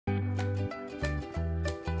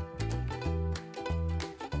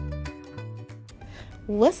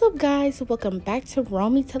What's up, guys? Welcome back to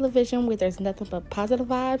Romy Television, where there's nothing but positive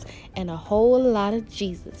vibes and a whole lot of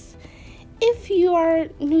Jesus. If you are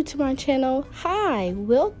new to my channel, hi,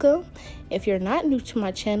 welcome. If you're not new to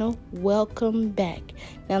my channel, welcome back.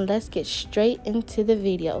 Now let's get straight into the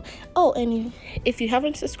video. Oh, and if you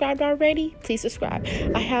haven't subscribed already, please subscribe.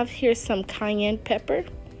 I have here some cayenne pepper,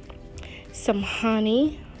 some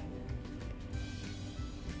honey,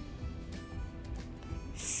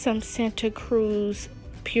 some Santa Cruz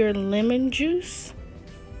pure lemon juice,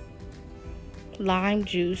 lime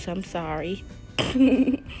juice, I'm sorry.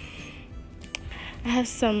 I have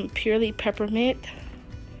some purely peppermint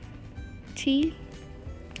tea.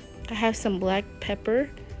 I have some black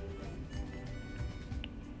pepper,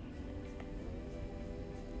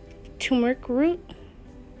 turmeric root,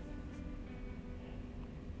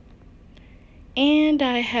 and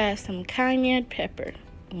I have some cayenne pepper.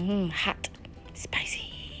 Hot, spicy.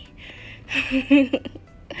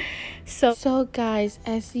 So guys,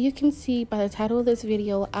 as you can see by the title of this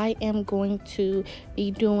video, I am going to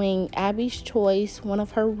be doing Abby's Choice, one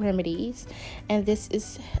of her remedies, and this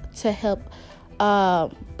is to help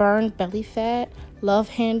burn belly fat, love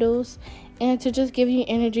handles, and to just give you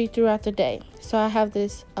energy throughout the day. So I have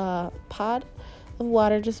this pot of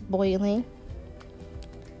water just boiling,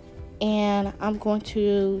 and I'm going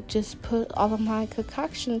to just put all of my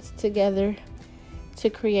concoctions together to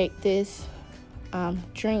create this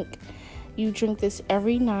drink. You drink this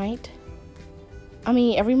every morning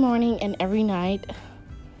and every night.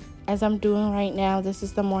 As I'm doing right now, this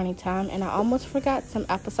is the morning time, and I almost forgot some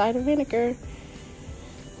apple cider vinegar.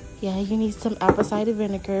 Yeah, you need some apple cider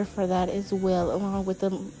vinegar for that as well, along with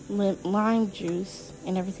the lime juice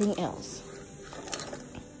and everything else.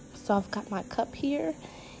 So I've got my cup here,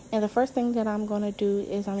 and the first thing that I'm going to do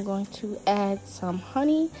is I'm going to add some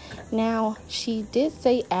honey. Now,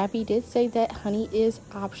 Abby did say that honey is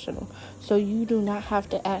optional, so you do not have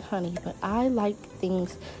to add honey. But I like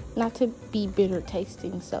things not to be bitter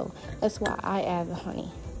tasting, so that's why I add the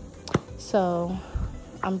honey. So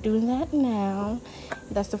I'm doing that now.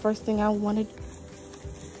 That's the first thing I wanted.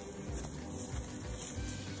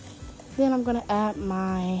 Then I'm going to add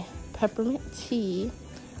my peppermint tea.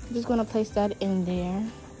 I'm just going to place that in there.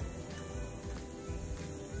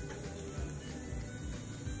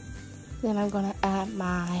 Then I'm going to add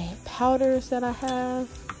my powders that I have.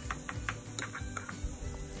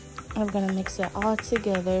 I'm going to mix it all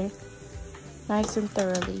together nice and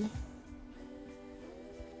thoroughly.